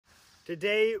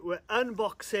Today we're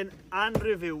unboxing and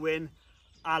reviewing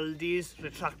Aldi's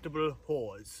retractable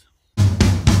hose.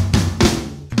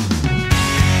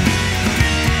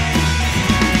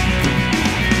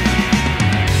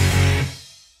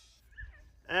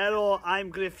 Hello, I'm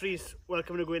Griff Rees.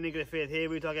 Welcome to Gardena Griffith. Here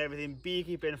we talk everything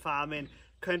beekeeping, farming,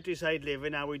 countryside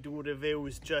living, and we do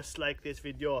reviews just like this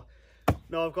video.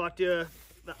 Now I've got here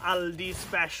the Aldi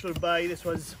special buy. This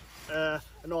was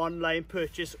an online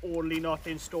purchase only, not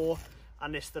in store,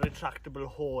 and it's the retractable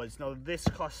hose. Now this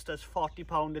cost us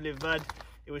 £40 delivered.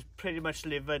 It was pretty much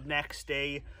delivered next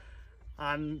day,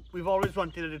 and we've always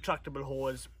wanted a retractable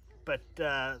hose, but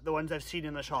the ones I've seen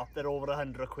in the shop, they're over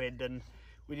 100 quid, and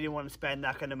we didn't want to spend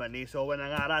that kind of money. So when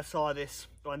I saw this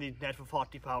on the internet for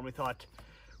 £40, we thought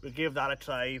we'll give that a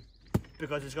try,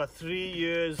 because it's got 3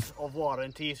 years of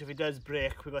warranty. So if it does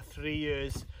break, we've got 3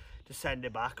 years to send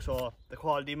it back, so the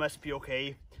quality must be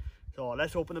okay. So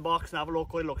let's open the box and have a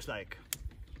look what it looks like.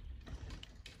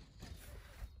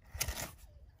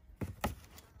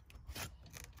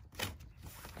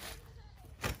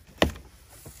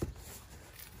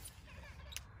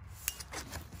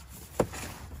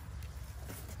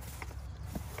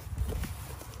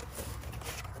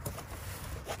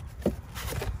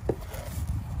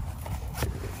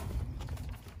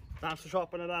 Thanks for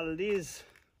shopping at Aldi's.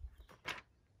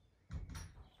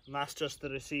 And that's just the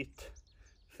receipt,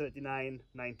 $39.99.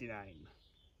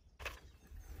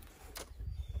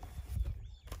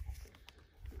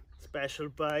 Special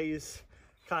buys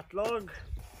catalogue.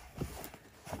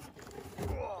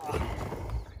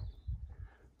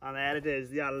 And there it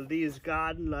is, the Aldi's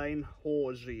garden line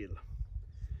hose reel,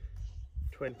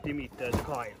 20 meters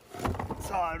coil.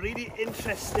 So really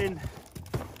interesting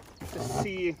to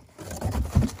see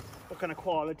what kind of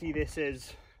quality this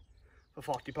is for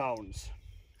 £40.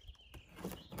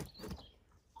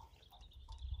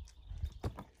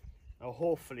 Now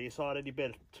hopefully it's already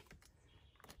built,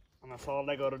 and that's all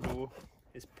I gotta do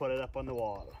is put it up on the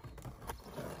wall.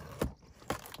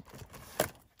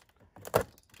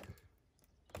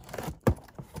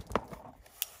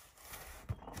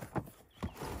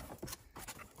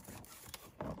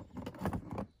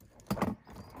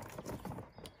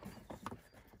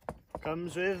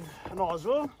 Comes with a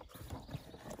nozzle,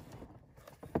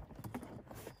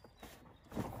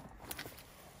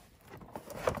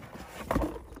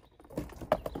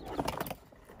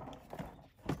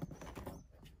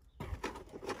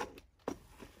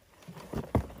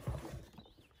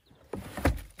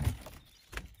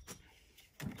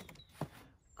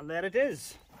 and there it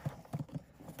is.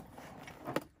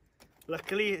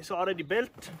 Luckily it's already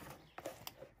built.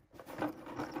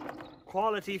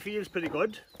 Quality feels pretty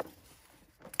good.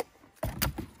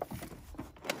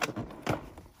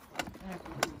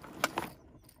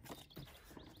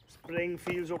 Spring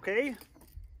feels okay.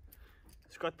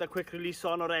 It's got the quick release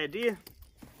on already.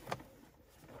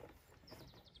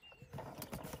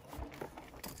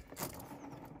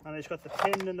 And it's got the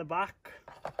pin in the back.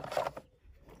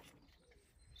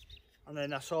 And then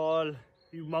that's all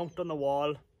you mount on the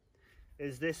wall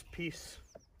is this piece.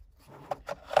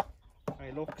 And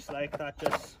it looks like that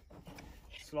just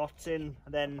slots in,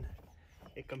 and then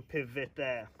it can pivot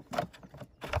there.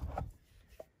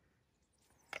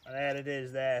 And there it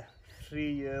is there,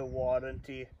 3-year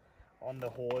warranty on the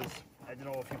hose. I don't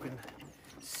know if you can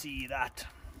see that.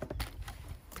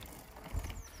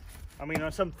 I mean,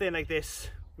 on something like this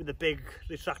with a big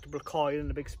retractable coil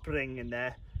and a big spring in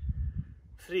there,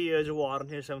 3 years of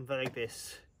warranty on something like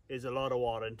this is a lot of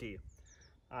warranty.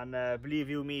 And believe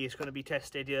you me, it's going to be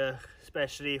tested here,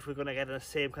 especially if we're going to get the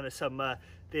same kind of summer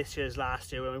this year as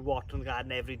last year when we water the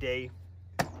garden every day.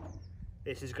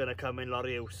 This is going to come in a lot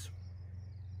of use.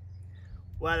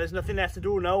 Well, there's nothing left to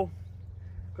do now.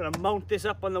 I'm going to mount this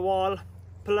up on the wall,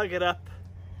 plug it up,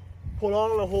 pull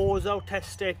all the hose out,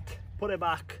 test it, put it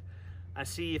back, and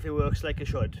see if it works like it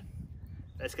should.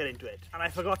 Let's get into it. And I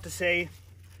forgot to say,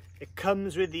 it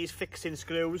comes with these fixing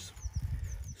screws.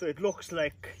 So it looks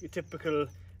like your typical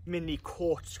mini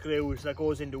quart screws that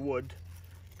goes into wood,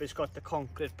 but it's got the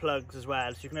concrete plugs as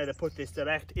well. So you can either put this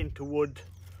direct into wood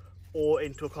or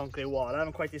into a concrete wall. I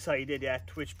haven't quite decided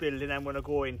yet which building I'm going to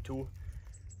go into,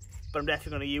 but I'm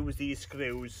definitely going to use these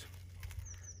screws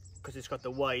because it's got the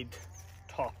wide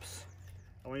tops.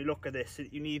 And when you look at this,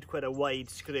 you need quite a wide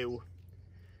screw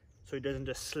so it doesn't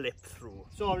just slip through.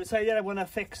 So I've decided I'm going to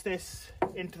fix this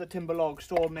into the timber log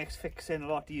store. Makes fixing a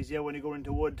lot easier when you go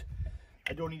into wood.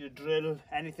 I don't need to drill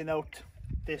anything out.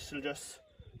 This will just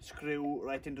screw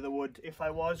right into the wood. If I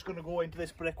was going to go into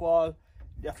this brick wall,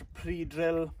 you have to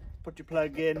pre-drill, put your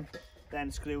plug in,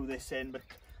 then screw this in. But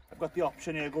I've got the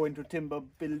option here, go into a timber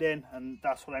building, and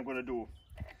that's what I'm going to do.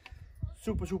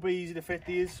 super easy to fit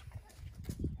these.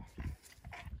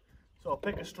 So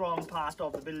pick a strong part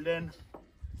of the building,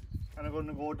 and I'm going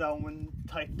to go down and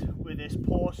tight with this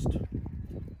post.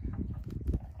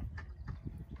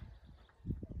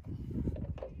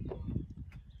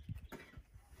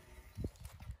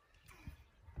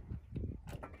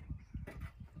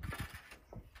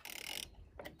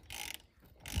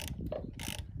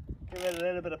 Give it a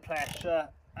little bit of pressure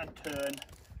and turn.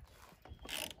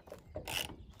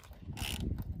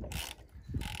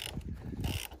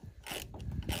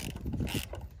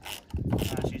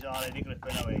 And she's already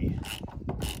gripping away.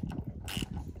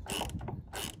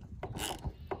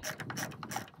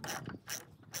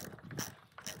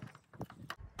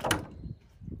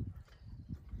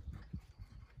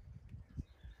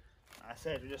 I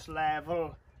said we just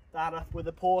level that up with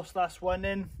the post that's one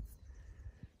in.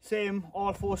 Same,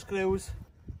 all 4 screws,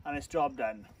 and it's job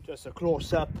done. Just a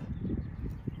close up.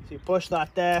 So you push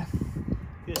that there,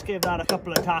 you just give that a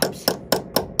couple of taps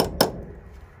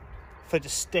for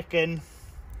just sticking,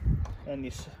 and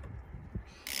your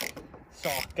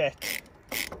socket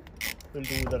will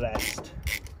do the rest.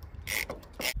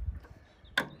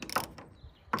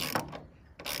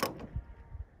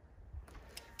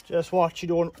 Just watch you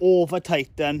don't over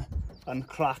tighten and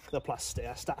crack the plastic.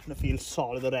 It's starting to feel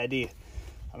solid already.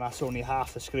 And that's only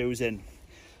half the screws in.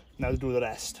 Now do the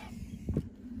rest.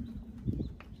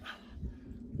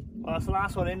 Well, that's the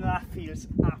last one in, and that feels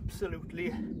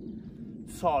absolutely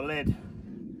solid.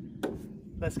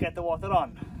 Let's get the water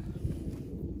on.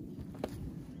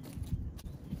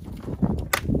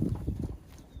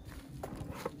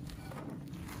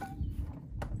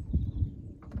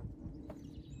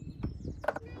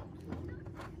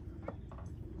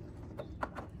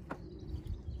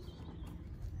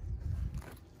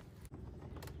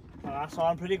 That's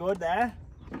on pretty good there.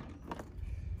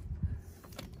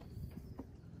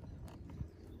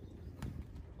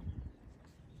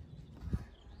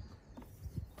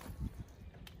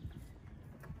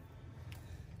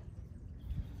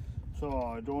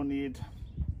 So I don't need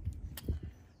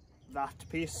that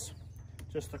piece,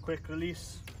 just a quick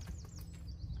release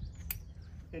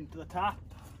into the tap.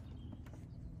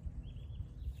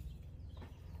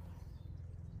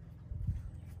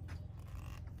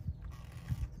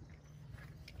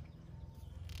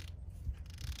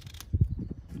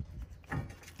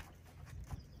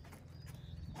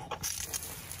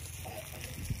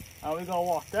 Now we got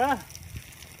water.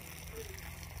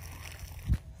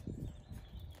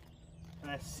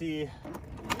 Let's see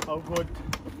how good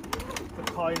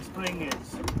the coil spring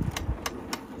is.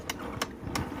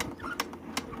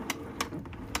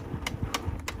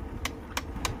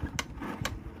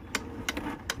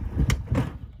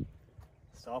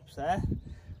 Stops there.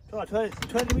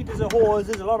 20 meters of hose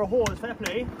is a lot of hose, fair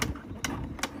play.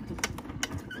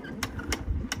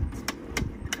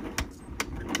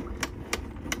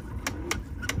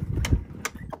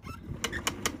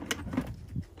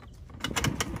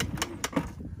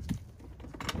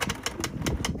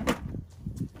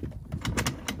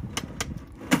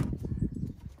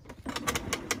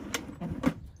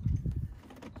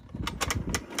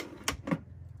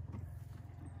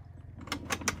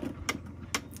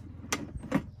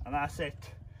 And that's it.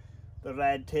 The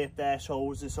red tape there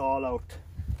shows this all out.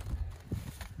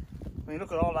 I mean,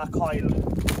 look at all that coil.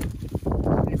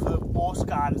 I mean, for most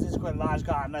gardens, this is quite a large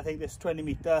garden. I think this 20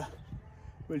 meter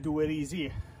will do it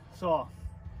easy. So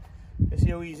let's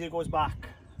see how easy it goes back.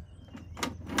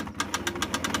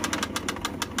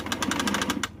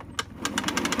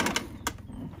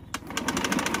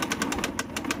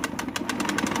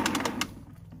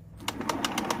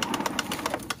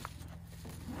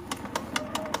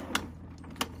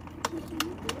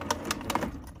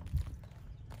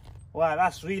 Wow,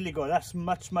 that's really good. That's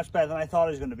much better than I thought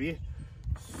it was going to be.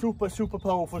 Super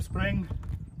powerful spring.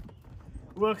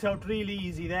 Works out really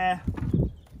easy there.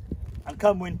 And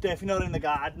come winter, if you're not in the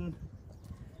garden,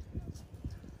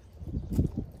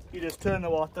 you just turn the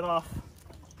water off.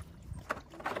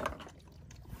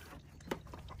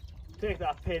 Take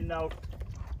that pin out.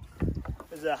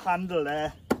 There's a handle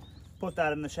there. Put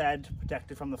that in the shed,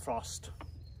 protect it from the frost.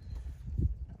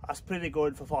 That's pretty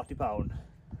good for £40.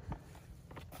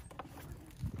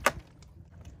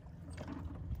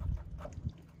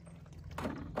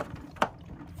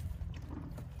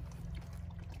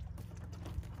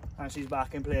 And she's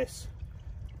back in place.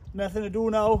 Nothing to do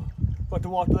now but to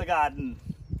water the garden.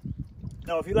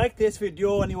 Now if you like this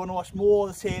video and you want to watch more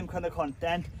of the same kind of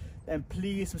content, then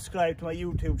please subscribe to my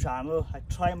YouTube channel. I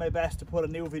try my best to put a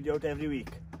new video out every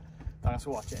week. Thanks for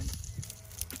watching.